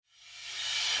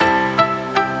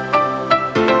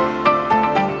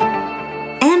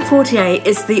Fortier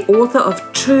is the author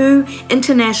of 2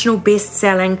 international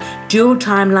best-selling dual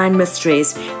timeline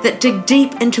mysteries that dig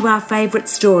deep into our favourite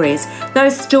stories,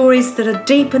 those stories that are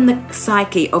deep in the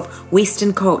psyche of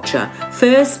Western culture.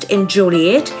 First in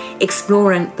Juliet,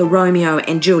 exploring the Romeo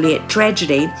and Juliet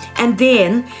tragedy, and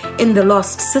then in The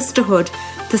Lost Sisterhood,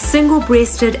 the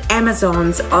single-breasted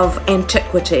Amazons of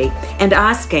antiquity, and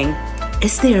asking,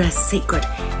 is there a secret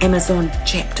Amazon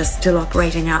chapter still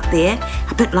operating out there?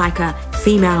 A bit like a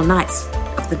female Knights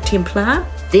of the Templar?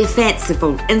 They're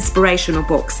fanciful, inspirational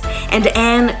books. And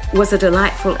Anne was a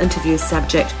delightful interview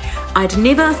subject. I'd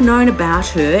never have known about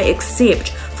her except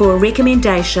for a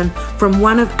recommendation from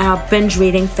one of our binge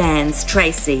reading fans,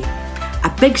 Tracy.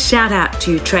 A big shout out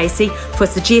to you, Tracy, for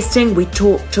suggesting we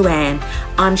talk to Anne.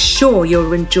 I'm sure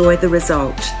you'll enjoy the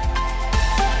result.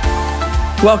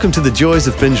 Welcome to the Joys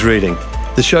of Binge Reading,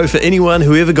 the show for anyone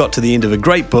who ever got to the end of a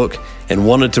great book and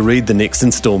wanted to read the next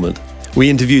instalment. We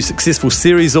interview successful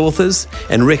series authors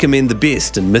and recommend the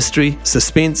best in mystery,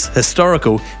 suspense,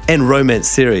 historical and romance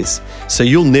series, so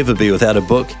you'll never be without a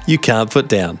book you can't put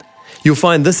down. You'll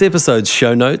find this episode's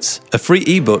show notes, a free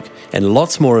ebook and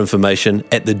lots more information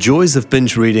at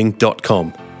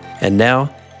thejoysofbingereading.com. And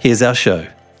now, here's our show.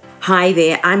 Hi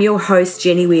there, I'm your host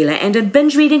Jenny Wheeler, and in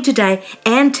Binge Reading today,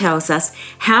 Anne tells us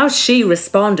how she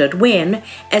responded when,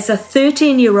 as a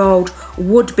 13-year-old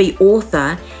would-be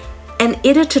author, an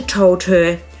editor told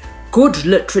her, good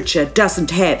literature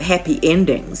doesn't have happy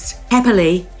endings.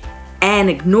 Happily, Anne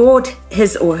ignored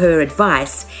his or her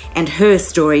advice, and her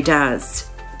story does.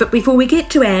 But before we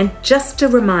get to Anne, just a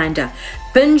reminder,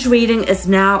 Binge Reading is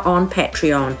now on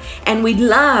Patreon, and we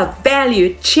love,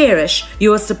 value, cherish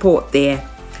your support there.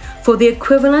 For the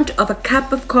equivalent of a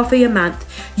cup of coffee a month,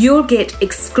 you'll get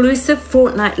exclusive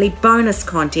fortnightly bonus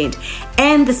content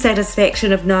and the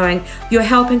satisfaction of knowing you're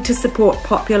helping to support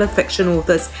popular fiction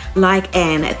authors like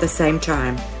Anne at the same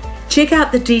time. Check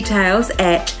out the details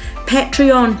at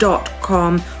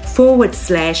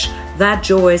patreon.com/The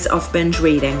Joys of Binge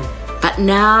Reading. But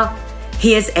now,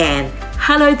 here's Anne.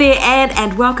 Hello there, Anne,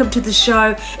 and welcome to the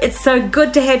show. It's so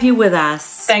good to have you with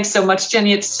us. Thanks so much,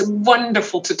 Jenny. It's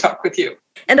wonderful to talk with you.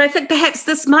 And I think perhaps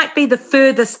this might be the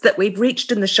furthest that we've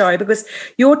reached in the show because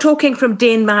you're talking from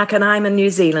Denmark and I'm in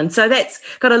New Zealand. So that's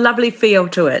got a lovely feel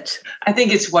to it. I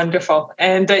think it's wonderful.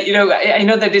 And, I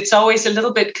know that it's always a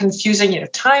little bit confusing,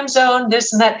 time zone,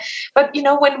 this and that. But,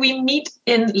 when we meet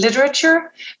in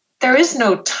literature, there is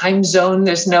no time zone.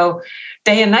 There's no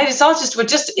day and night. It's all we're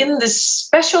just in this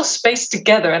special space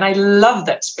together. And I love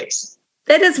that space.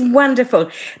 That is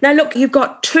wonderful. Now, look, you've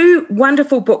got 2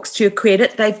 wonderful books to your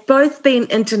credit. They've both been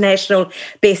international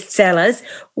bestsellers.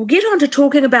 We'll get on to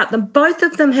talking about them. Both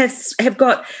of them have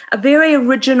got a very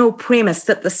original premise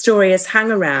that the story is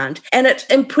hung around. And it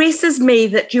impresses me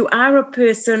that you are a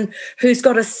person who's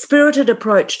got a spirited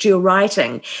approach to your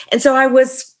writing. And so I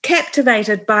was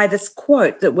captivated by this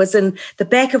quote that was in the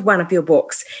back of one of your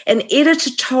books. An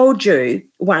editor told you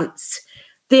once,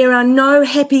 there are no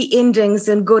happy endings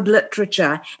in good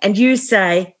literature. And you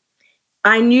say,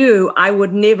 I knew I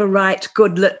would never write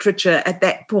good literature at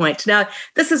that point. Now,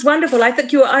 this is wonderful. I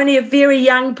think you were only a very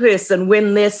young person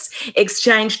when this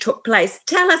exchange took place.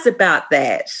 Tell us about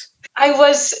that. I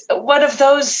was one of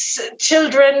those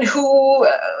children who,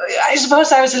 I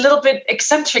suppose I was a little bit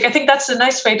eccentric. I think that's a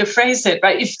nice way to phrase it,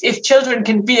 right? If children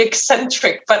can be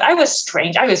eccentric, but I was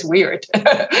strange. I was weird,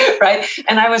 right?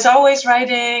 And I was always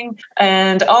writing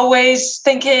and always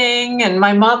thinking. And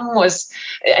my mom was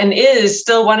and is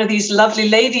still one of these lovely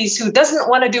ladies who doesn't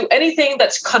want to do anything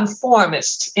that's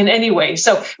conformist in any way.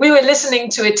 So we were listening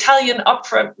to Italian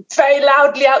opera very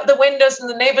loudly out the windows and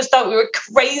the neighbors thought we were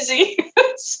crazy.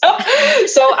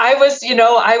 So I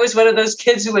was one of those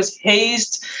kids who was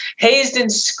hazed in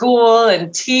school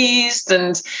and teased.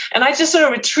 And I just sort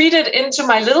of retreated into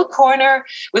my little corner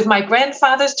with my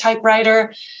grandfather's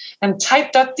typewriter and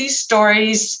typed up these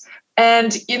stories.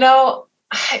 And,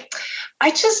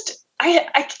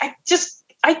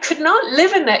 I could not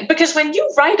live in that because when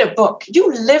you write a book,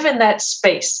 you live in that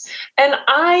space. And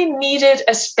I needed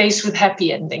a space with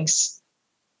happy endings.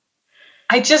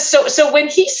 So when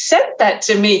he said that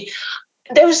to me,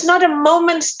 there was not a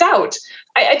moment's doubt.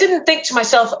 I didn't think to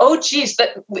myself, oh, geez,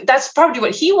 that's probably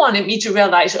what he wanted me to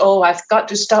realize. Oh, I've got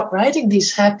to stop writing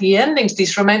these happy endings,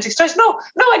 these romantic stories. No,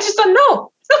 I just don't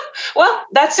know. Well,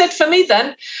 that's it for me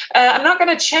then. I'm not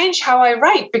going to change how I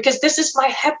write because this is my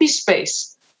happy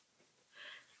space.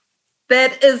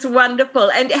 That is wonderful.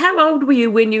 And how old were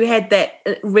you when you had that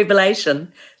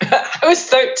revelation? I was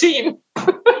 13.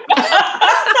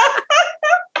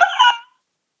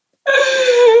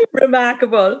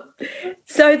 Remarkable.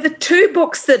 So the two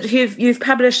books that you've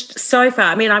published so far,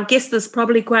 I mean, I guess there's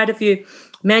probably quite a few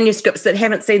manuscripts that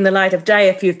haven't seen the light of day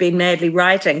if you've been madly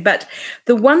writing, but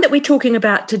the one that we're talking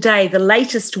about today, the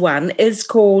latest one, is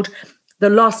called The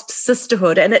Lost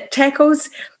Sisterhood, and it tackles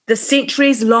the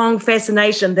centuries-long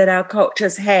fascination that our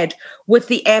cultures had with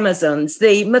the Amazons,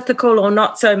 the mythical or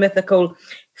not so mythical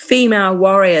female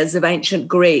warriors of ancient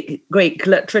Greek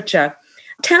literature.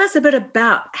 Tell us a bit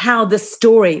about how this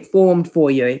story formed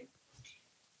for you.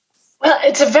 Well,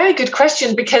 it's a very good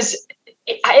question because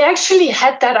I actually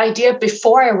had that idea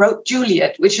before I wrote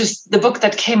Juliet, which is the book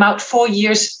that came out 4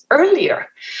 years earlier.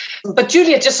 But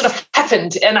Juliet just sort of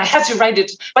happened and I had to write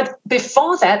it. But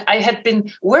before that, I had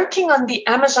been working on the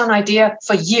Amazon idea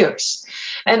for years.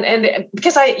 And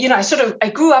because I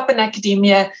grew up in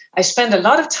academia, I spent a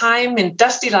lot of time in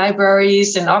dusty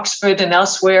libraries in Oxford and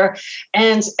elsewhere.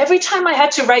 And every time I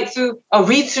had to read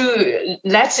through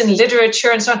Latin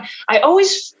literature and so on,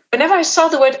 whenever I saw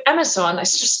the word Amazon, I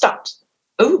just stopped.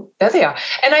 Oh, there they are.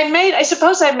 And I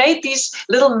suppose I made these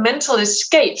little mental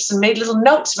escapes and made little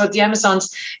notes about the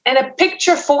Amazons, and a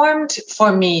picture formed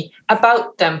for me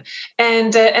about them.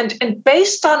 And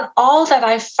based on all that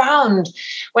I found,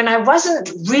 when I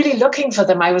wasn't really looking for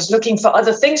them, I was looking for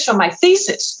other things for my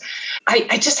thesis.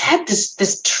 I just had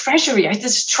this treasury,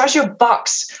 this treasure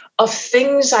box of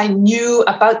things I knew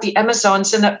about the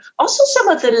Amazons, and also some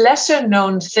of the lesser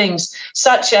known things,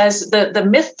 such as the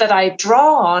myth that I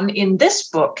draw on in this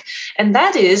book. And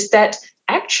that is that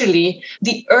actually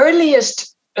the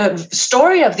earliest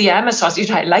story of the Amazons,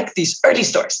 I like these early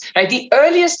stories, right? The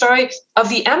earliest story of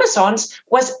the Amazons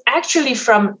was actually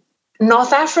from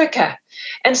North Africa,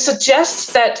 and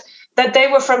suggests that they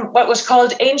were from what was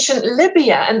called ancient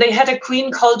Libya, and they had a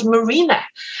queen called Marina,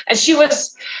 and she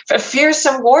was a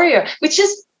fearsome warrior, which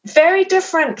is very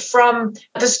different from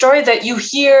the story that you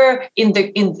hear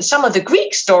in some of the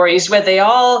Greek stories, where they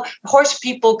all horse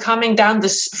people coming down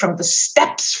from the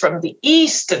steppes from the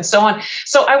east and so on.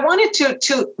 So I wanted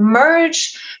to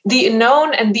merge the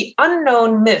known and the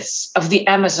unknown myths of the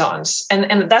Amazons,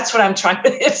 and that's what I'm trying.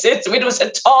 It was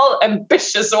a tall,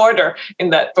 ambitious order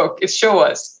in that book. It sure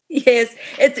was. Yes,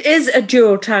 it is a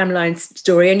dual timeline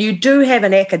story, and you do have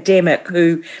an academic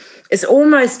who is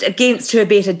almost against her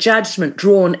better judgment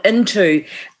drawn into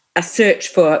a search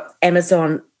for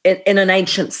Amazon in an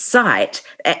ancient site,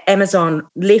 Amazon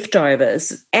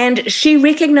leftovers. And she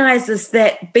recognises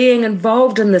that being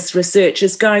involved in this research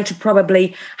is going to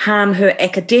probably harm her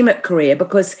academic career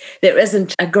because there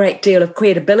isn't a great deal of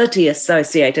credibility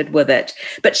associated with it.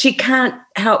 But she can't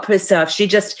help herself. She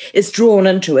just is drawn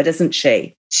into it, isn't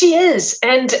she? She is.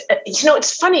 And,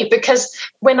 it's funny because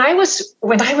when I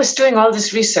was doing all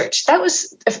this research, that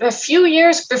was a few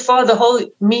years before the whole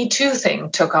Me Too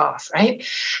thing took off, right?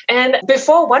 And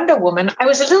before Wonder Woman, I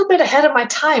was a little bit ahead of my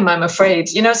time, I'm afraid.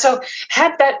 So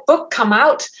had that book come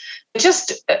out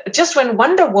just when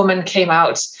Wonder Woman came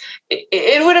out,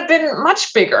 it would have been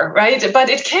much bigger, right? But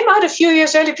it came out a few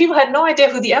years earlier. People had no idea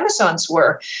who the Amazons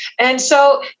were. And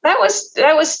so that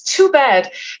was too bad,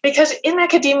 because in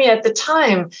academia at the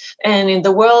time and in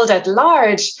the world at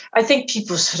large, I think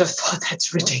people sort of thought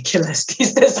that's ridiculous.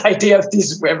 This idea of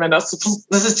these women,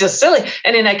 this is just silly.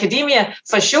 And in academia,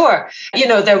 for sure,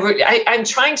 I'm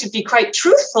trying to be quite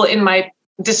truthful in my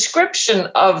description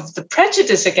of the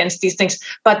prejudice against these things.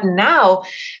 But now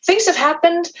things have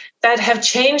happened that have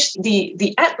changed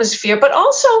the atmosphere, but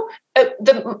also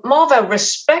the more of a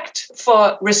respect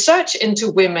for research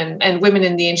into women and women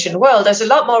in the ancient world. There's a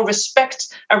lot more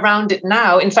respect around it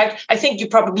now. In fact, I think you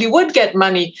probably would get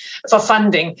money for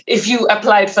funding if you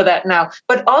applied for that now.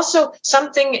 But also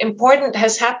something important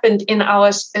has happened in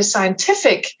our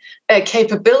scientific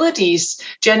capabilities,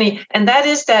 Jenny, and that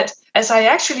is that as I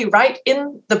actually write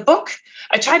in the book,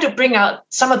 I try to bring out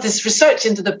some of this research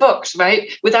into the books, right,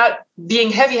 without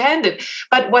being heavy-handed.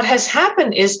 But what has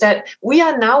happened is that we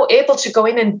are now able to go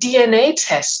in and DNA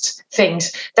test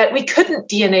things that we couldn't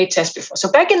DNA test before.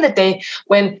 So back in the day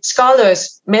when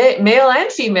scholars, male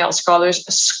and female scholars,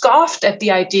 scoffed at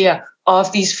the idea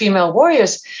of these female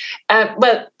warriors,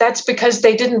 well, that's because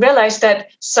they didn't realize that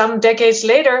some decades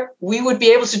later, we would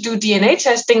be able to do DNA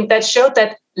testing that showed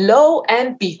that, lo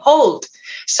and behold,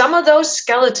 some of those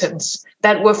skeletons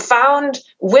that were found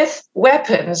with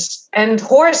weapons and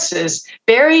horses,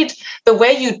 buried the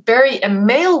way you'd bury a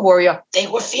male warrior. They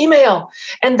were female.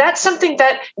 And that's something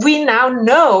that we now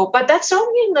know, but that's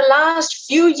only in the last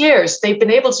few years they've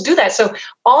been able to do that. So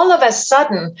all of a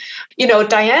sudden,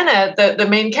 Diana, the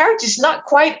main character, is not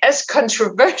quite as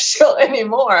controversial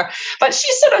anymore, but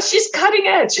she's cutting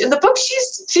edge. In the book,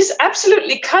 she's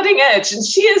absolutely cutting edge, and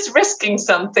she is risking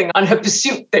something on her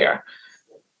pursuit there.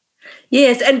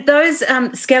 Yes, and those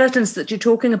skeletons that you're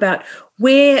talking about,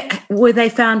 where were they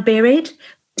found buried?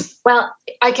 Well,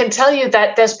 I can tell you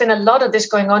that there's been a lot of this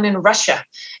going on in Russia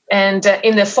and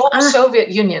in the former Soviet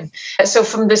Union. So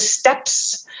from the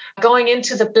steppes going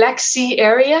into the Black Sea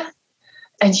area,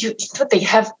 and they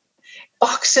have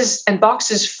boxes and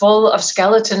boxes full of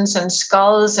skeletons and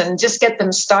skulls, and just get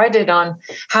them started on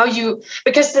how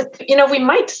because we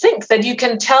might think that you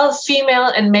can tell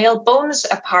female and male bones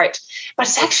apart, but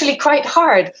it's actually quite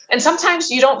hard. And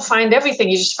sometimes you don't find everything,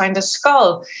 you just find a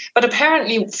skull. But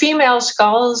apparently female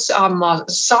skulls are more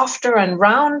softer and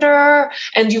rounder,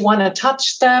 and you want to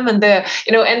touch them. And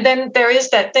and then there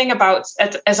is that thing about,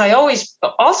 as I always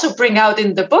also bring out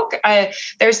in the book,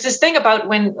 there's this thing about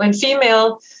when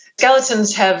female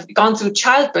skeletons have gone through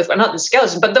childbirth, well, not the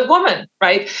skeleton, but the woman,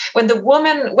 right? When the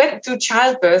woman went through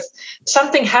childbirth,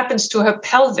 something happens to her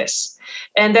pelvis.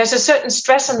 And there's a certain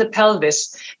stress on the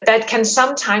pelvis that can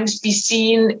sometimes be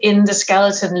seen in the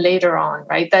skeleton later on,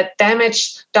 right? That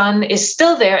damage done is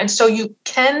still there. And so you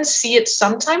can see it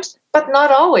sometimes, but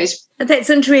not always. And that's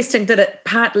interesting that it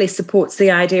partly supports the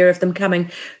idea of them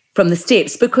coming from the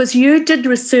steppes, because you did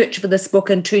research for this book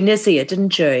in Tunisia,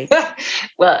 didn't you?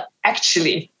 Well,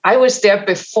 actually, I was there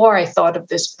before I thought of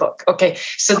this book. Okay,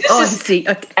 so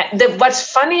what's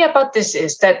funny about this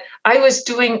is that I was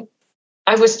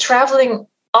traveling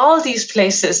all these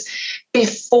places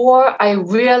before I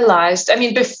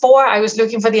before I was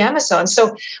looking for the Amazon.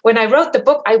 So when I wrote the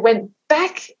book, I went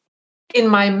back in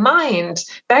my mind,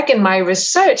 back in my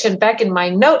research and back in my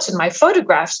notes and my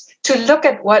photographs to look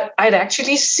at what I'd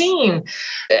actually seen.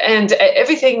 And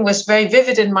everything was very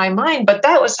vivid in my mind, but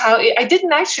that was how I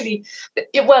didn't actually,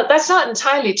 that's not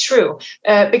entirely true,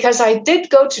 because I did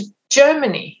go to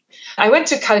Germany. I went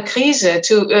to Kalkriese,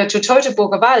 to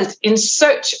Teutoburger Wald, in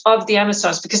search of the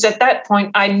Amazons, because at that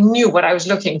point I knew what I was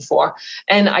looking for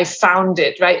and I found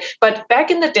it, right? But back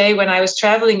in the day when I was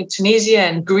traveling in Tunisia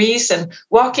and Greece and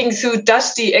walking through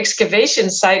dusty excavation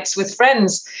sites with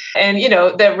friends, and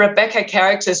the Rebecca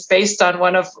character is based on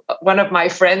one of my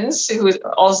friends who is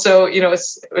also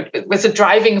was a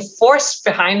driving force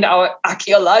behind our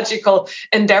archaeological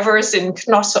endeavors in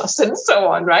Knossos and so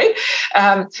on, right?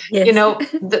 Yes.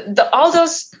 All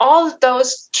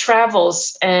those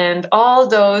travels and all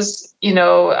those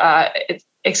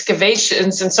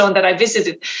excavations and so on that I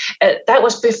visited, that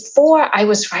was before I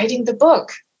was writing the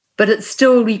book. But it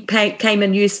still came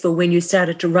in useful when you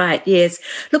started to write, yes.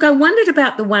 Look, I wondered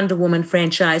about the Wonder Woman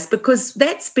franchise, because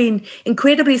that's been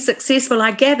incredibly successful,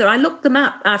 I gather. I looked them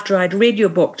up after I'd read your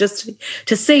book just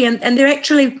to see, and they're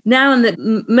actually now in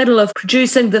the middle of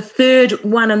producing the third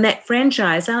one in that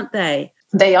franchise, aren't they?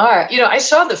 They are. I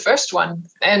saw the first one,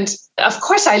 and of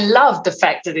course I love the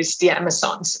fact that it's the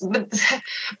Amazons, but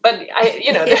but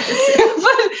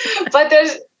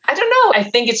there's, I don't know, I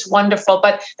think it's wonderful,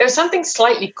 but there's something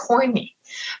slightly corny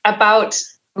about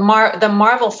the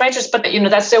Marvel franchise, but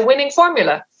that's their winning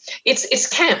formula. It's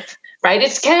camp, right?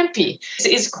 It's campy.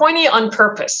 It's corny on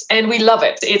purpose, and we love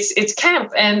it. It's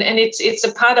camp, and it's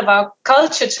a part of our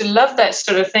culture to love that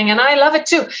sort of thing, and I love it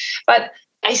too. But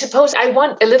I suppose I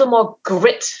want a little more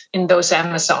grit in those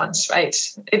Amazons, right?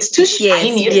 It's too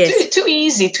shiny. Yes. It's too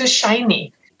easy, too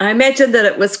shiny. I imagine that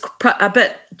it was a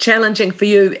bit challenging for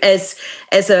you as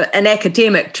an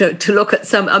academic to look at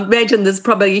some. I imagine there's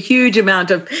probably a huge amount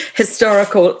of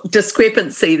historical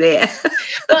discrepancy there.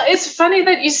 Well, it's funny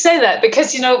that you say that,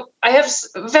 because, I have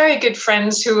very good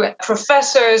friends who are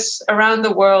professors around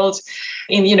the world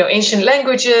in, ancient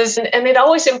languages. And it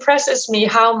always impresses me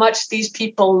how much these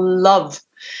people love.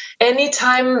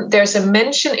 Anytime there's a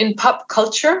mention in pop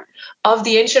culture of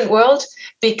the ancient world,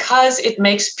 because it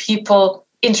makes people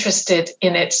interested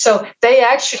in it. So they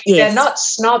actually, They're not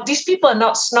snobs. These people are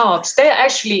not snobs. They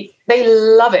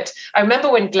love it. I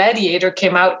remember when Gladiator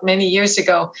came out many years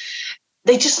ago,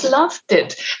 they just loved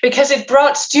it because it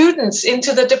brought students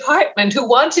into the department who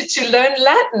wanted to learn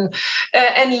Latin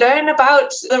and learn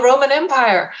about the Roman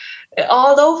Empire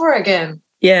all over again.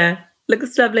 Yeah.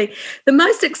 Looks lovely. The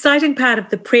most exciting part of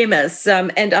the premise,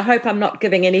 and I hope I'm not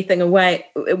giving anything away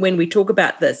when we talk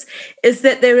about this, is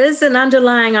that there is an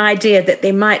underlying idea that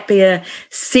there might be a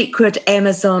secret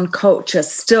Amazon culture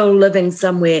still living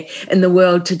somewhere in the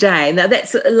world today. Now,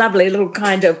 that's a lovely little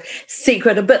kind of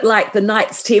secret, a bit like the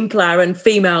Knights Templar in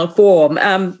female form.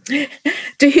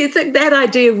 Do you think that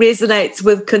idea resonates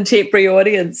with contemporary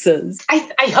audiences?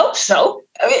 I hope so.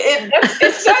 I mean,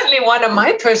 it's certainly one of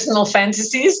my personal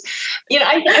fantasies.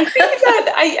 I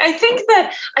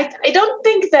don't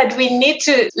think that we need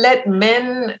to let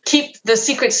men keep the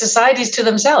secret societies to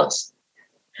themselves.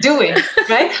 Do we?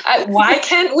 Right? Why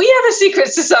can't we have a secret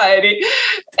society?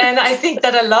 And I think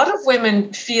that a lot of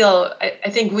women feel,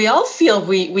 I think we all feel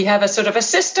we have a sort of a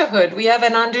sisterhood. We have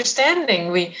an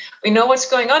understanding. We know what's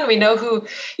going on. We know who,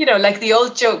 like the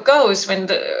old joke goes, when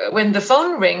the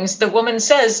phone rings, the woman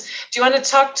says, do you want to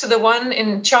talk to the one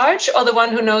in charge or the one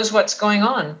who knows what's going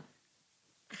on?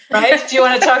 Right? Do you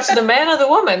want to talk to the man or the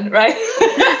woman? Right?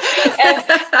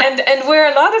 and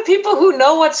we're a lot of people who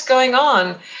know what's going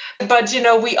on. But,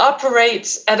 we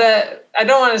operate at I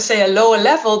don't want to say a lower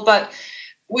level, but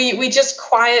we just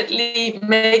quietly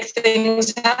make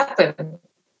things happen.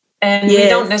 And we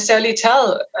don't necessarily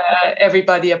tell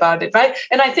everybody about it, right?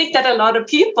 And I think that a lot of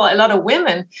people, a lot of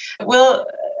women will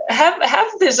have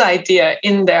this idea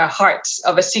in their hearts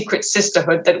of a secret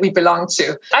sisterhood that we belong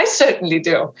to. I certainly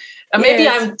do. Maybe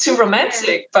I'm too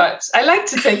romantic, but I like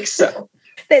to think so.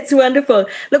 That's wonderful.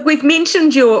 Look, we've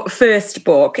mentioned your first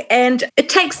book, and it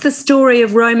takes the story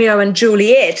of Romeo and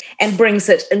Juliet and brings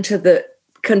it into the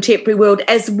contemporary world,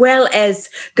 as well as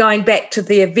going back to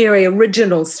their very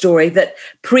original story that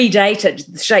predated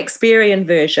the Shakespearean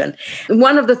version. And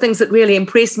one of the things that really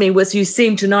impressed me was you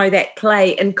seem to know that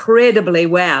play incredibly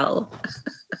well.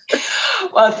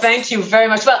 Well, thank you very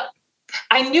much. Well,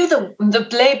 I knew the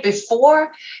play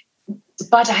before,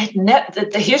 but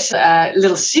here's a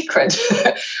little secret.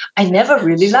 I never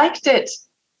really liked it.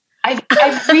 I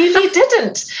really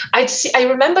didn't. I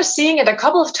remember seeing it a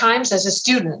couple of times as a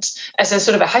student, as a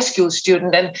sort of a high school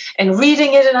student, and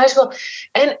reading it in high school.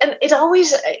 And it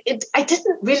always, I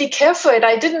didn't really care for it.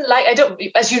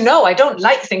 As you know, I don't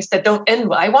like things that don't end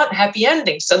well. I want happy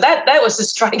endings. So that was a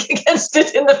strike against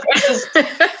it in the first.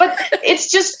 But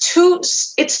it's just too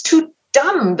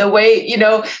dumb the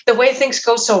way things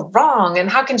go so wrong, and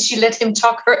how can she let him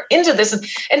talk her into this,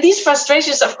 and these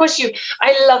frustrations. Of course,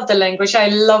 I love the language, I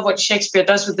love what Shakespeare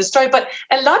does with the story, but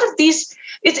a lot of these,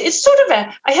 it's sort of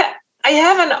I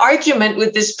have an argument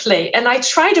with this play, and I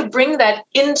try to bring that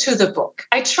into the book.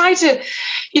 I try to,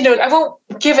 I won't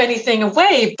give anything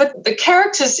away, but the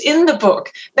characters in the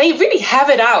book, they really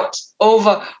have it out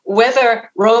over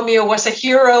whether Romeo was a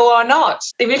hero or not.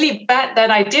 They really bat that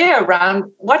idea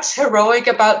around what's heroic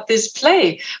about this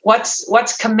play,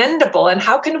 what's commendable, and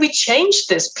how can we change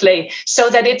this play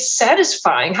so that it's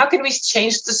satisfying? How can we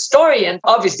change the story? And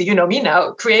obviously, you know me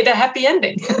now, create a happy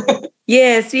ending.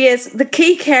 Yes. The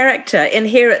key character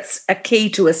inherits a key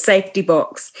to a safety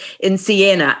box in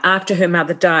Siena after her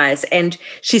mother dies, and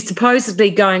she's supposedly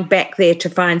going back there to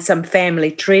find some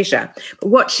family treasure. But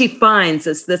what she finds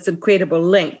is this incredible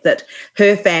link that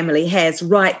her family has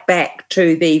right back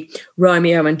to the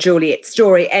Romeo and Juliet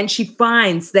story, and she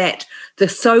finds that the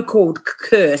so-called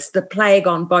curse, the plague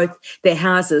on both their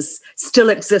houses, still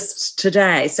exists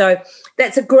today. So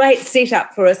that's a great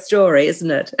setup for a story, isn't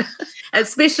it?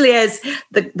 Especially as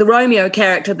the Romeo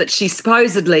character that she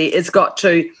supposedly has got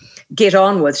to get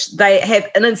on with, they have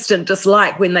an instant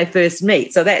dislike when they first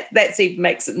meet. So that even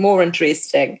makes it more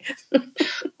interesting.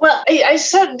 Well, I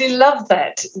certainly love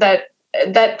that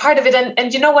part of it.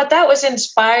 And you know what? That was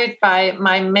inspired by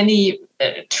my many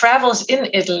travels in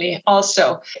Italy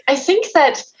also. I think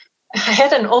that I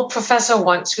had an old professor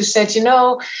once who said,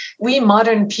 we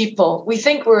modern people, we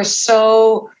think we're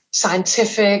so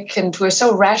scientific and we're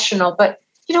so rational, but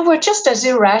we're just as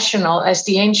irrational as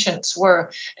the ancients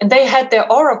were. And they had their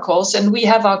oracles and we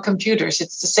have our computers.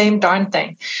 It's the same darn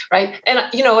thing, right? And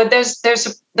there's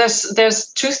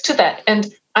truth to that.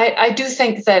 And I do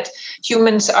think that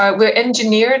we're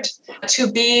engineered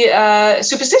to be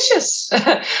superstitious.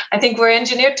 I think we're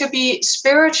engineered to be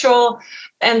spiritual.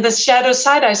 And the shadow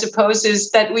side, I suppose,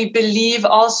 is that we believe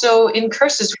also in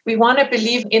curses. We want to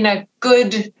believe in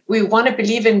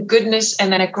goodness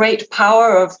and in a great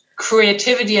power of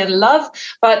creativity and love,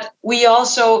 but we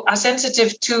also are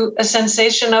sensitive to a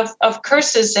sensation of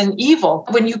curses and evil.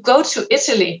 When you go to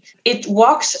Italy, it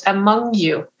walks among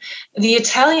you. The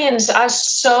Italians are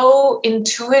so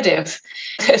intuitive,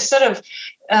 sort of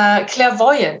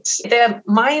clairvoyant. Their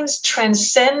minds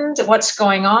transcend what's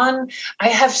going on. I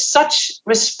have such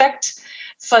respect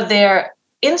for their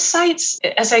insights.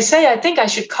 As I say, I think I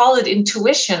should call it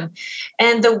intuition.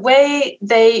 And the way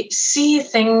they see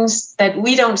things that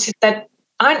we don't see, that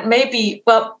aren't maybe,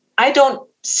 well, I don't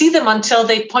see them until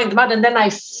they point them out, and then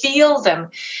I feel them.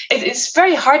 It's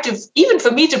very hard to, even for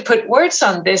me, to put words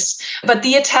on this, but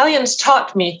the Italians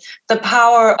taught me the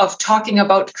power of talking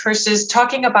about curses,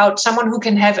 talking about someone who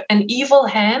can have an evil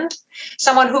hand,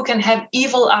 someone who can have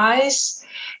evil eyes.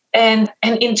 And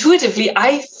intuitively,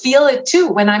 I feel it too.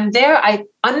 When I'm there, I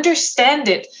understand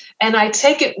it and I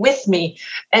take it with me.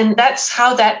 And that's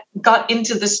how that got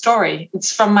into the story.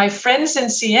 It's from my friends in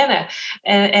Siena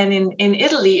and in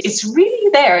Italy. It's really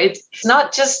there. It's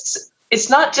not just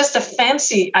a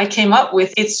fancy I came up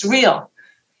with. It's real.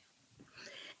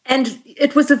 And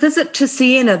it was a visit to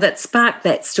Siena that sparked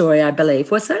that story, I believe,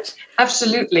 was it?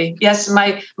 Absolutely. Yes.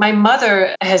 My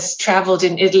mother has traveled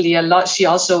in Italy a lot. She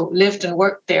also lived and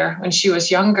worked there when she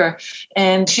was younger.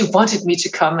 And she wanted me to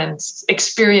come and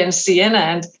experience Siena.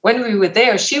 And when we were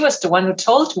there, she was the one who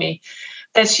told me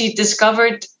that she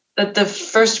discovered that the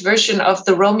first version of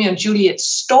the Romeo and Juliet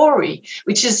story,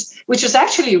 which was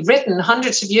actually written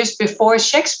hundreds of years before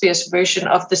Shakespeare's version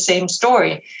of the same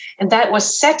story. And that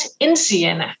was set in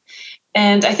Siena.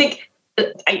 And I think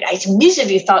I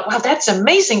immediately thought, wow, that's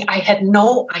amazing. I had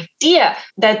no idea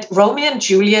that Romeo and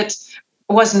Juliet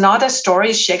was not a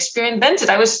story Shakespeare invented.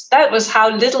 That was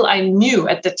how little I knew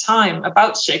at the time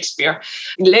about Shakespeare.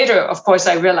 Later, of course,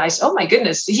 I realized, oh my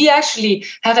goodness, he actually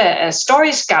had a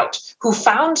story scout who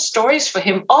found stories for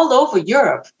him all over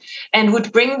Europe and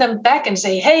would bring them back and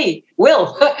say, hey,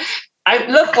 Will,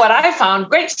 look what I found.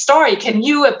 Great story. Can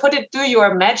you put it through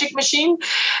your magic machine?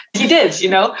 He did,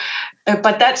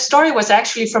 But that story was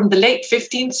actually from the late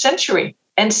 15th century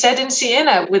and set in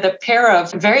Siena with a pair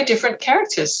of very different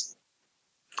characters.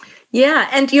 Yeah,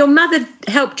 and your mother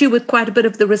helped you with quite a bit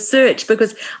of the research,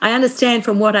 because I understand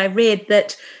from what I read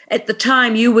that at the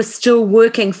time you were still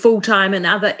working full-time in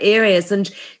other areas, and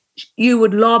you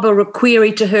would lob a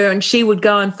query to her and she would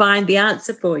go and find the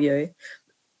answer for you.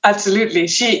 Absolutely.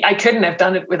 I couldn't have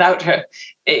done it without her.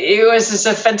 It was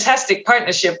a fantastic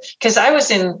partnership, because I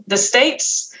was in the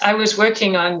States. I was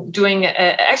working on doing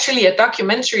actually a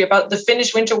documentary about the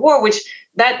Finnish Winter War,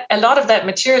 a lot of that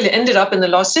material ended up in the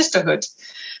Lost Sisterhood,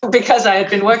 because I had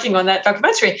been working on that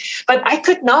documentary. But I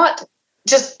could not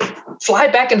just fly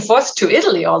back and forth to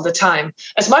Italy all the time,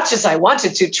 as much as I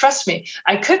wanted to. Trust me,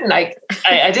 I couldn't. I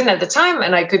didn't have the time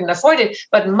and I couldn't afford it.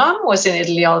 But Mom was in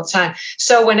Italy all the time.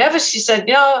 So whenever she said,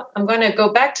 I'm going to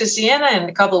go back to Siena in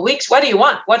a couple of weeks, what do you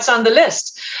want? What's on the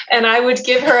list? And I would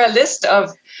give her a list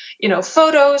of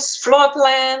photos, floor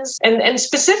plans, and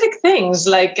specific things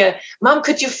like, Mom,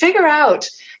 could you figure out,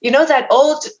 that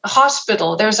old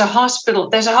hospital? There's a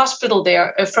hospital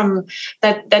there from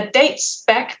that dates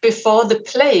back before the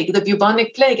plague, the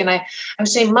bubonic plague. And I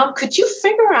was saying, Mom, could you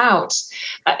figure out,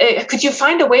 could you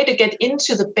find a way to get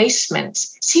into the basement?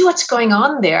 See what's going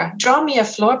on there. Draw me a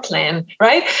floor plan,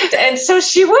 right? And so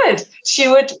she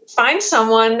would find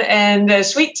someone and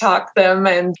sweet talk them.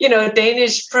 And,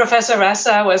 Danish Professor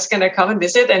Rassa was going to come and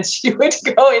visit, and she would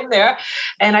go in there.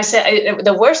 And I said,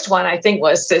 the worst one, I think,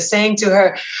 was saying to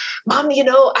her, Mom,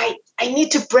 I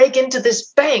need to break into this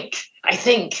bank. I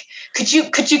think, could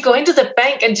you go into the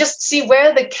bank and just see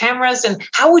where the cameras, and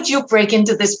how would you break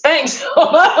into this bank? So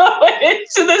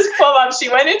she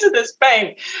went into this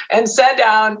bank and sat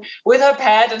down with her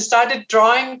pad and started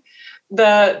drawing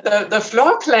the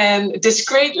floor plan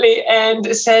discreetly,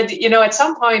 and said, at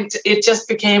some point it just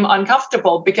became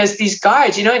uncomfortable, because these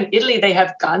guards, in Italy, they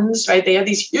have guns, right? They have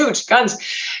these huge guns,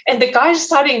 and the guards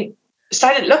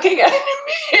started looking at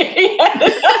me.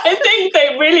 I think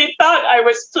they really thought I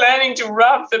was planning to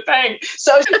rob the bank.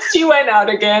 So she went out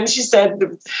again. She said,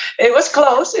 it was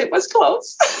close.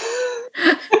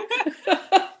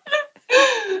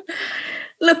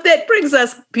 Look, that brings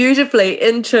us beautifully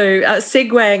into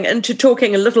segueing into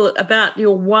talking a little about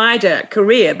your wider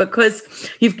career, because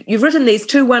you've written these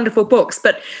two wonderful books,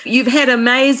 but you've had an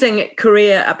amazing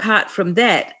career apart from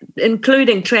that,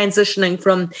 including transitioning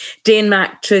from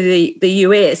Denmark to the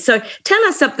US. So tell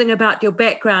us something about your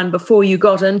background before you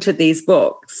got into these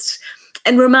books.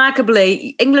 And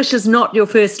remarkably, English is not your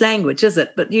first language, is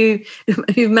it? But you've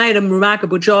made a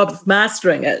remarkable job of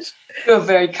mastering it. You're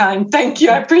very kind. Thank you.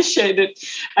 I appreciate it.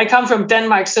 I come from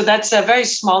Denmark, so that's a very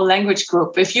small language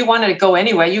group. If you want to go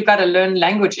anywhere, you got to learn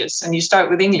languages, and you start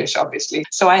with English, obviously.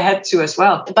 So I had to as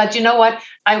well. But you know what?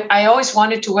 I always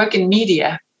wanted to work in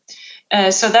media.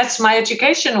 So that's my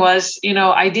education was,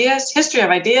 ideas, history of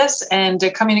ideas, and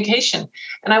communication.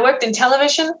 And I worked in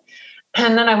television.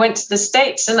 And then I went to the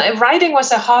States, and writing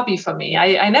was a hobby for me.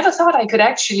 I never thought I could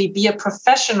actually be a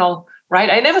professional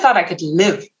writer. I never thought I could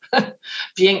live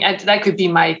that could be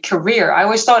my career. I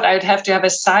always thought I would have to have a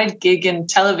side gig in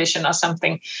television or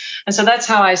something. And so that's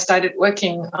how I started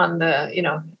working on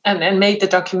and made the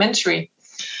documentary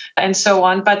and so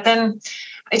on. But then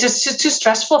it's just too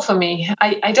stressful for me.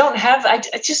 I don't have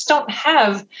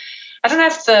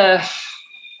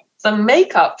the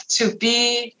makeup to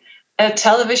be a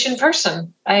television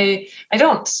person. I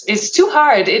don't. It's too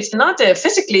hard. It's not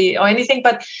physically or anything,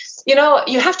 but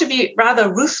you have to be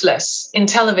rather ruthless in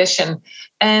television,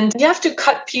 and you have to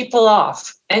cut people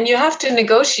off, and you have to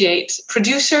negotiate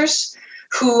producers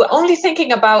who are only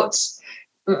thinking about,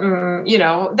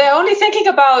 they're only thinking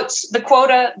about the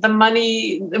quota, the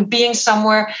money, being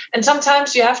somewhere. And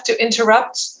sometimes you have to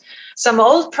interrupt some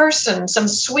old person, some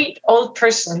sweet old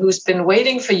person who's been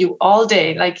waiting for you all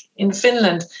day, like in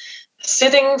Finland,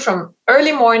 sitting from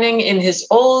early morning in his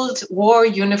old war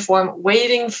uniform,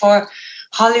 waiting for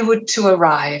Hollywood to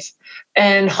arrive.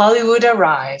 And Hollywood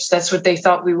arrives. That's what they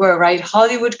thought we were, right?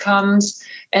 Hollywood comes,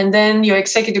 and then your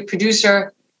executive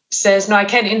producer says, no, I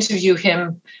can't interview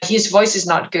him. His voice is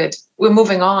not good. We're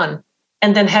moving on.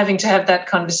 And then having to have that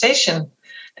conversation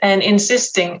and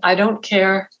insisting, I don't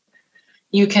care.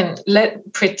 You can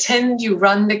pretend you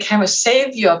run the camera,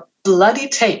 save your bloody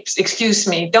tapes. Excuse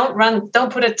me.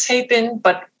 Don't put a tape in,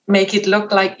 but make it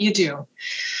look like you do.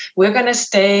 We're going to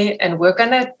stay and we're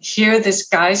going to hear this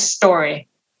guy's story.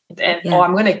 Or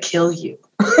I'm going to kill you.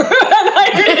 And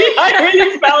I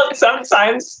really felt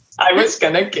sometimes I was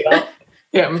going to kill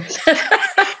him.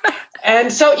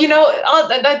 And so,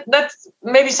 that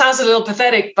maybe sounds a little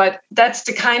pathetic, but that's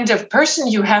the kind of person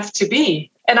you have to be.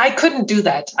 And I couldn't do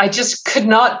that. I just could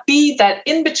not be that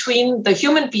in between the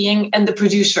human being and the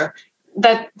producer,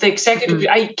 that the executive,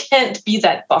 I can't be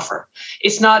that buffer.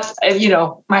 It's not,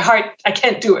 my heart, I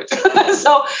can't do it.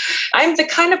 So I'm the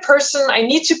kind of person, I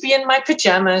need to be in my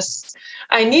pajamas.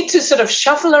 I need to sort of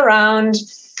shuffle around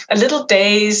a little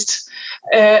dazed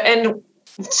and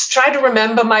try to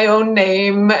remember my own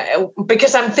name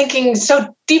because I'm thinking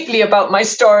so deeply about my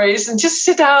stories, and just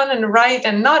sit down and write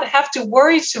and not have to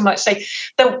worry too much. Like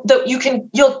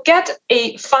you'll get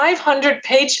a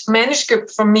 500-page manuscript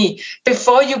from me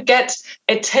before you get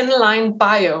a 10-line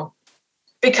bio,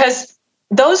 because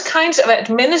those kinds of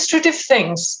administrative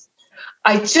things,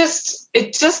 I can't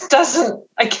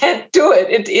do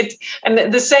it.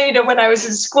 And the same, when I was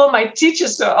in school, my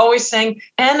teachers are always saying,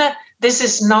 Anna, this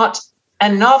is not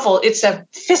a novel, it's a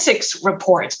physics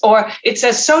report, or it's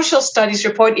a social studies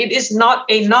report. It is not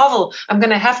a novel. I'm going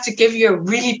to have to give you a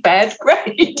really bad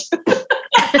grade.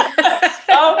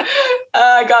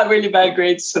 I got really bad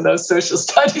grades for those social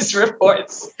studies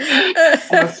reports,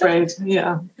 I'm afraid.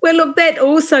 Yeah. Well, look, that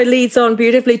also leads on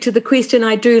beautifully to the question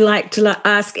I do like to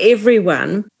ask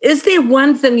everyone. Is there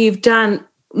one thing you've done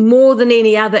more than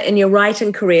any other in your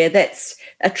writing career that's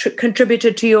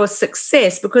contributed to your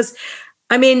success? Because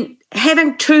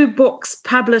having 2 books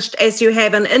published as you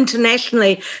have and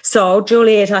internationally sold,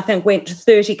 Juliet, I think, went to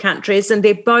 30 countries, and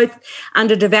they're both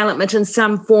under development in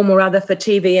some form or other for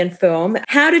TV and film.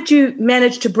 How did you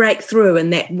manage to break through in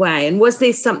that way? And was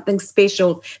there something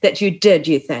special that you did,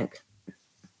 you think?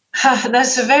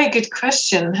 That's a very good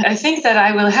question. I think that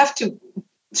I will have to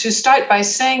start by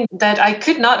saying that I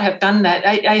could not have done that.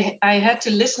 I had to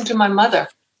listen to my mother.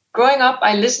 Growing up,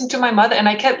 I listened to my mother, and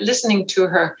I kept listening to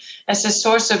her as a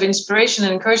source of inspiration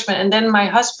and encouragement. And then my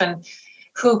husband,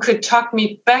 who could talk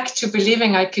me back to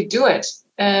believing I could do it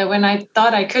when I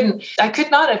thought I couldn't. I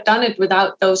could not have done it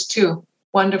without those 2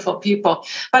 wonderful people.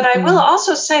 But I will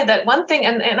also say that one thing,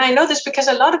 and I know this because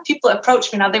a lot of people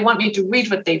approach me now. They want me to read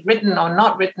what they've written or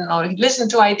not written, or listen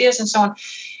to ideas and so on.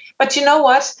 But you know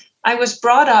what? I was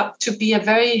brought up to be a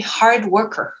very hard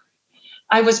worker.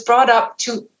 I was brought up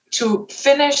to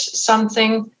finish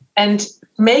something and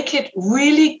make it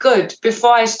really good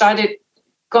before I started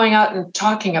going out and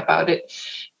talking about it.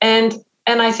 And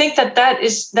I think that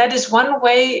is one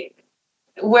way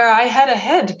where I had a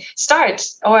head start,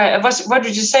 or what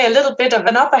would you say, a little bit of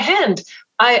an upper hand.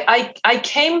 I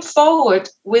came forward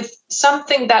with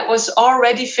something that was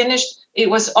already finished. It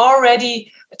was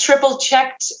already triple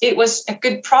checked. It was a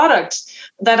good product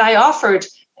that I offered.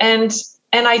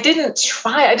 And I didn't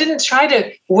try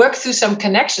to work through some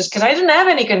connections, because I didn't have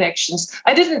any connections.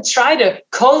 I didn't try to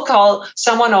cold call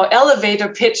someone or elevator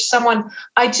pitch someone.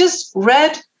 I just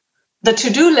read the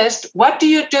to-do list. What do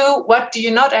you do? What do you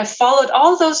not? I followed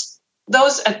all those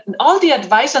all the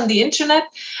advice on the internet,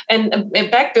 and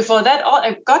back before that,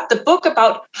 I got the book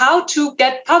about how to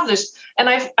get published, and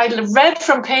I read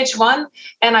from page one,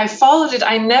 and I followed it.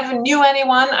 I never knew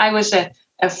anyone. I was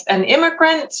an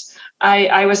immigrant.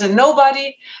 I was a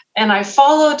nobody, and I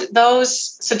followed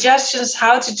those suggestions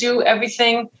how to do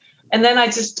everything. And then I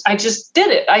just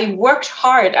did it. I worked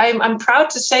hard. I'm proud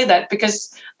to say that,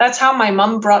 because that's how my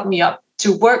mom brought me up,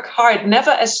 to work hard.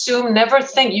 Never assume, never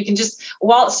think you can just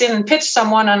waltz in and pitch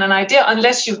someone on an idea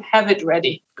unless you have it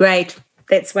ready. Great.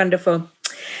 That's wonderful.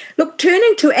 Look,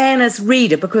 turning to Anna's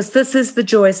reader, because this is the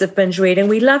joys of binge reading,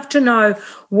 we love to know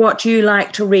what you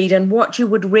like to read and what you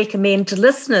would recommend to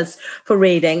listeners for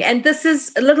reading. And this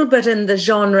is a little bit in the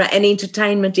genre and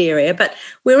entertainment area, but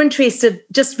we're interested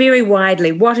just very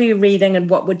widely. What are you reading and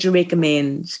what would you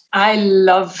recommend? I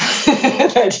love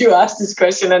that you asked this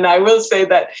question. And I will say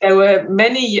that there were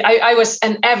many, I was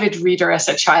an avid reader as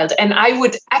a child, and I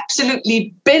would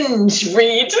absolutely binge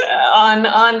read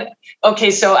on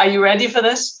okay, so are you ready for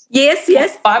this? Yes.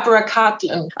 Barbara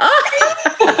Cartland.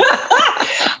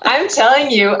 I'm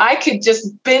telling you, I could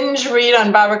just binge read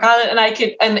on Barbara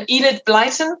Cartland, and Enid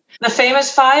Blyton, the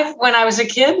famous five, when I was a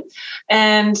kid,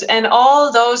 and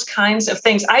all those kinds of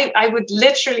things. I would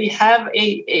literally have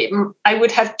I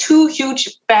would have 2 huge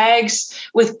bags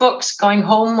with books going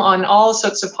home on all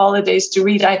sorts of holidays to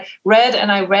read. I read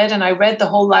the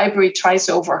whole library twice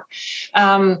over.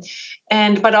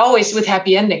 But always with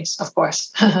happy endings, of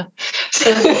course. So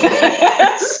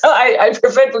I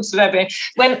prefer books with happy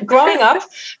endings. When growing up,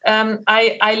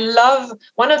 I love,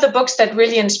 one of the books that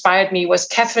really inspired me was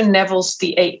Catherine Neville's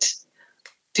The Eight.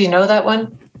 Do you know that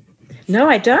one? No,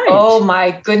 I don't. Oh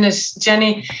my goodness,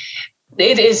 Jenny.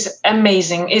 It is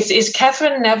amazing. It's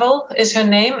Catherine Neville is her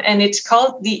name, and it's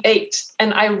called The Eight.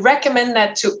 And I recommend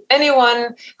that to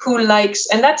anyone who likes,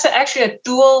 and that's actually a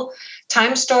dual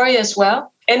time story as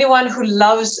well. Anyone who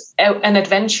loves an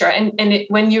adventure. And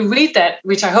when you read that,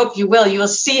 which I hope you will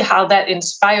see how that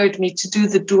inspired me to do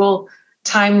the dual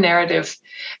time narrative.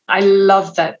 I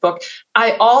love that book.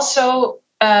 I also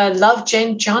love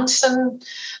Jane Johnson,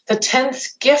 The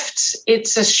 10th Gift.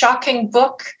 It's a shocking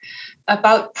book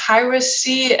about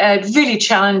piracy. It really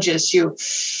challenges you.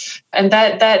 And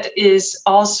that is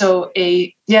also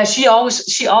she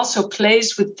also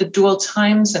plays with the dual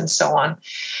times and so on.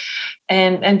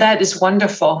 And that is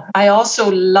wonderful. I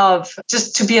also love,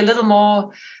 just to be a little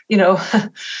more,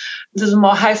 a little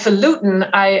more highfalutin,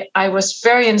 I was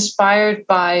very inspired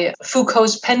by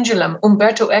Foucault's Pendulum,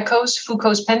 Umberto Eco's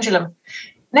Foucault's Pendulum.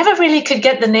 Never really could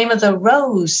get the name of the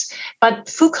rose, but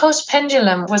Foucault's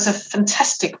Pendulum was a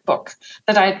fantastic book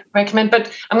that I recommend. But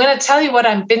I'm going to tell you what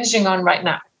I'm binging on right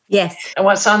now. Yes. And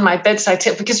what's on my bedside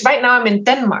table, because right now I'm in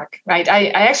Denmark, right? I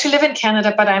actually live in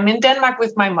Canada, but I'm in Denmark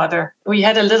with my mother. We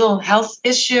had a little health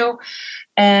issue.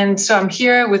 And so I'm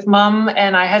here with Mom,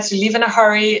 and I had to leave in a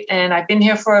hurry. And I've been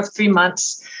here for 3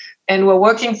 months, and we're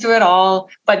working through it all.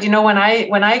 But, when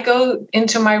I go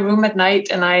into my room at night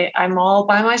and I'm all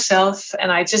by myself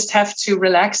and I just have to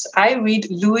relax, I read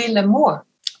Louis L'Amour.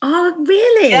 Oh,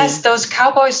 really? Yes, those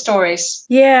cowboy stories.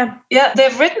 Yeah. Yeah,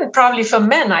 they're written probably for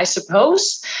men, I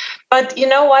suppose. But you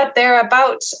know what? They're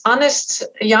about honest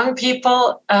young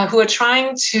people who are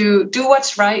trying to do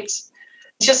what's right.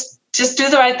 Just do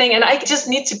the right thing. And I just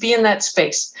need to be in that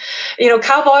space.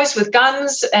 Cowboys with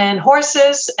guns and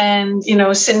horses and,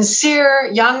 sincere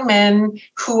young men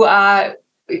who are,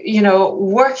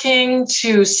 working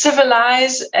to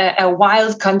civilize a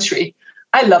wild country.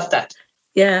 I love that.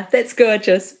 Yeah, that's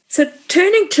gorgeous. So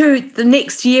turning to the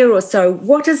next year or so,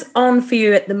 what is on for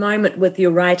you at the moment with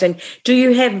your writing? Do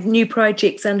you have new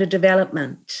projects under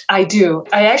development? I do.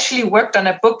 I actually worked on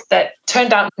a book that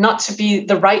turned out not to be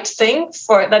the right thing.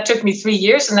 That took me 3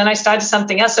 years, and then I started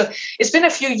something else. So it's been a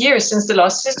few years since The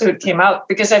Lost Sisterhood came out,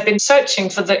 because I've been searching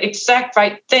for the exact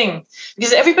right thing,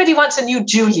 because everybody wants a new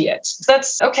Juliet.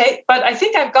 That's okay, but I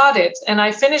think I've got it. And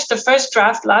I finished the first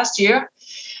draft last year.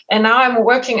 And now I'm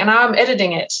working, and now I'm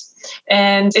editing it.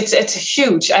 And it's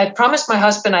huge. I had promised my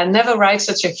husband I'd never write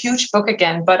such a huge book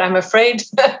again, but I'm afraid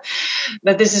that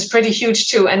this is pretty huge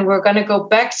too. And we're going to go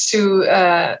back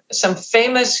to some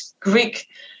famous Greek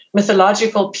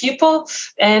mythological people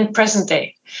and present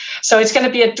day. So it's going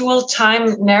to be a dual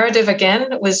time narrative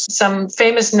again with some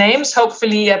famous names,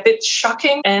 hopefully a bit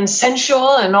shocking and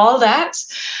sensual and all that.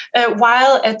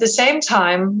 While at the same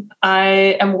time,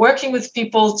 I am working with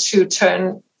people to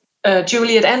turn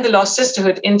Juliet and the Lost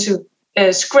Sisterhood into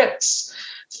scripts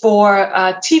for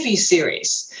a TV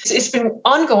series. It's been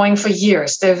ongoing for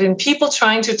years. There have been people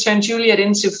trying to turn Juliet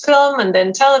into film and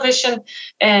then television,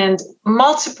 and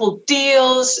multiple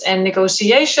deals and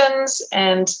negotiations.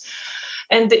 And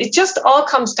And it just all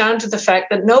comes down to the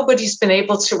fact that nobody's been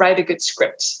able to write a good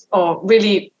script, or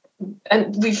really,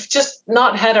 and we've just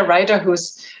not had a writer who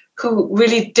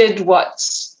really did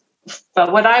what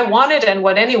I wanted and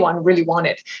what anyone really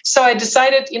wanted. So I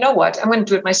decided, you know what, I'm going to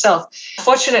do it myself.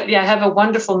 Fortunately, I have a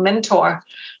wonderful mentor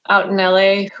out in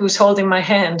LA who's holding my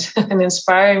hand and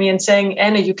inspiring me and saying,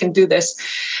 Anna, you can do this.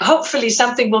 Hopefully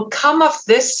something will come of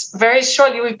this very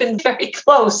shortly. We've been very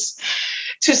close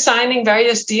to signing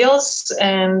various deals,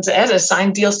 and Etta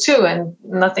signed deals too, and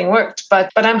nothing worked.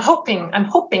 But I'm hoping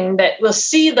that we'll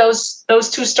see those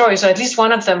two stories, or at least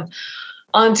one of them,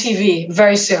 on TV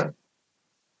very soon.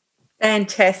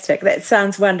 Fantastic. That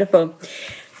sounds wonderful.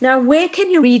 Now, where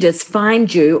can your readers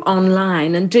find you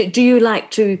online? And do you like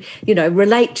to,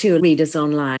 relate to your readers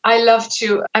online? I love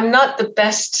to. I'm not the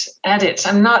best at it.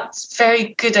 I'm not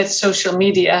very good at social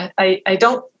media. I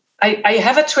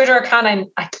have a Twitter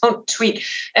account. I don't tweet.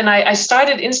 And I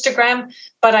started Instagram,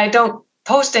 but I don't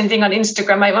post anything on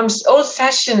Instagram. I'm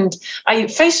old-fashioned.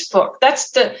 Facebook,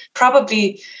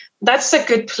 that's a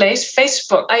good place.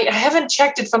 Facebook. I haven't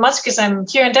checked it for months because I'm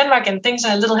here in Denmark and things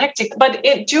are a little hectic. But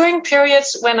during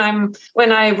periods when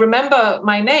I remember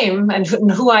my name and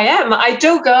who I am, I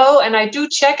do go and I do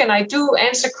check and I do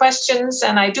answer questions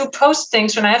and I do post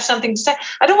things when I have something to say.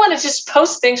 I don't want to just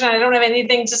post things when I don't have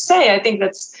anything to say. I think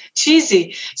that's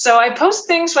cheesy. So I post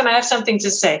things when I have something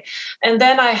to say. And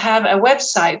then I have a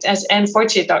website as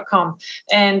annefortier.com.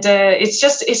 And it's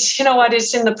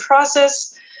in the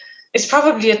process. It's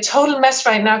probably a total mess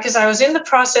right now because I was in the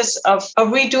process of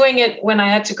redoing it when I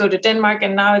had to go to Denmark,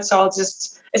 and now it's a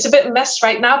bit mess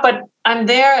right now, but I'm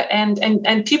there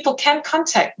and people can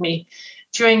contact me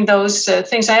during those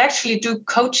things. I actually do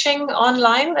coaching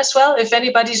online as well. If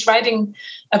anybody's writing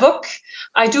a book,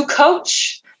 I do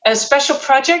coach special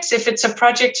projects. If it's a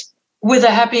project with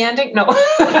a happy ending, no,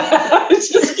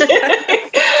 just kidding.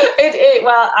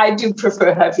 Well, I do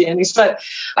prefer happy endings, but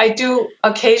I do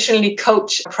occasionally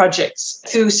coach projects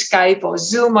through Skype or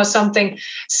Zoom or something.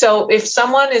 So if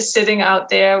someone is sitting out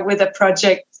there with a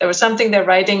project or something they're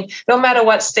writing, no matter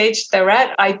what stage they're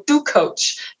at, I do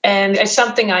coach. And it's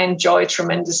something I enjoy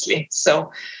tremendously.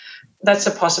 So that's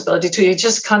a possibility too. You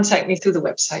just contact me through the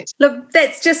website. Look,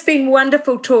 that's just been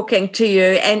wonderful talking to you,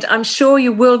 and I'm sure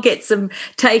you will get some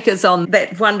takers on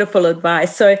that wonderful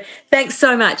advice. So thanks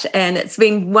so much, Anne. It's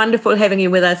been wonderful having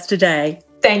you with us today.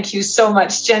 Thank you so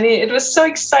much, Jenny. It was so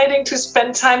exciting to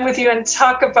spend time with you and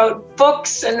talk about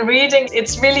books and reading.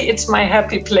 It's my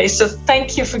happy place. So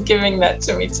thank you for giving that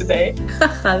to me today.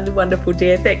 Wonderful,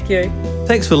 dear. Thank you.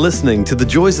 Thanks for listening to the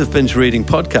Joys of Binge Reading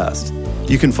podcast.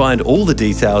 You can find all the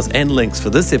details and links for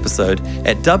this episode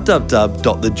at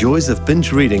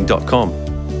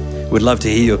www.thejoysofbingereading.com. We'd love to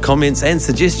hear your comments and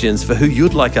suggestions for who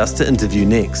you'd like us to interview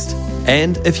next.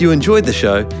 And if you enjoyed the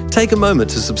show, take a moment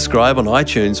to subscribe on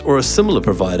iTunes or a similar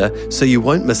provider so you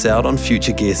won't miss out on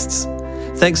future guests.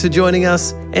 Thanks for joining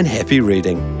us, and happy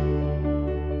reading.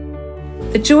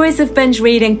 The Joys of Binge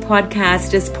Reading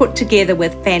podcast is put together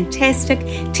with fantastic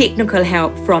technical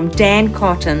help from Dan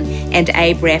Cotton and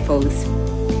Abe Raffles.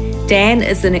 Dan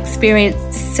is an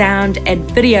experienced sound and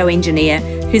video engineer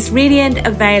who's ready and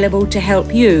available to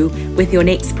help you with your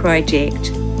next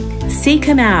project. Seek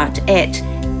him out at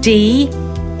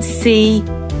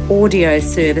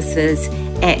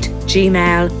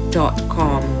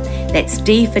dcaudioservices@gmail.com. That's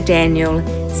D for Daniel,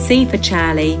 C for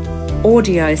Charlie,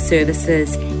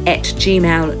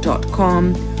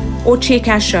 audioservices@gmail.com, or check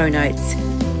our show notes.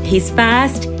 He's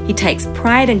fast, he takes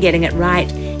pride in getting it right,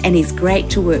 and he's great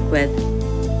to work with.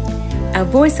 Our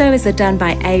voiceovers are done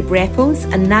by Abe Raffles,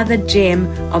 another gem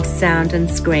of sound and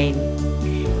screen.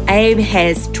 Abe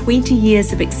has 20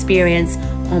 years of experience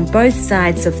on both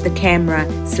sides of the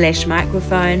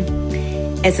camera/microphone,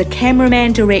 as a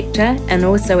cameraman director and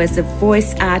also as a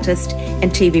voice artist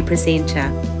and TV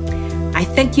presenter. I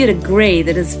think you'd agree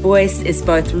that his voice is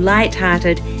both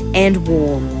light-hearted and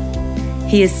warm.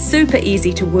 He is super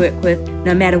easy to work with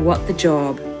no matter what the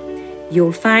job.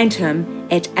 You'll find him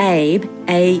at Abe,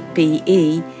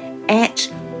 A-B-E, at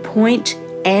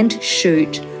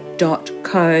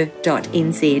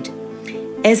pointandshoot.co.nz.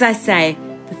 As I say,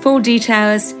 the full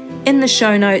details in the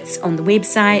show notes on the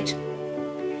website.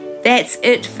 That's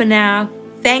it for now.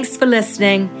 Thanks for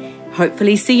listening.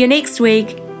 Hopefully see you next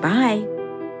week. Bye.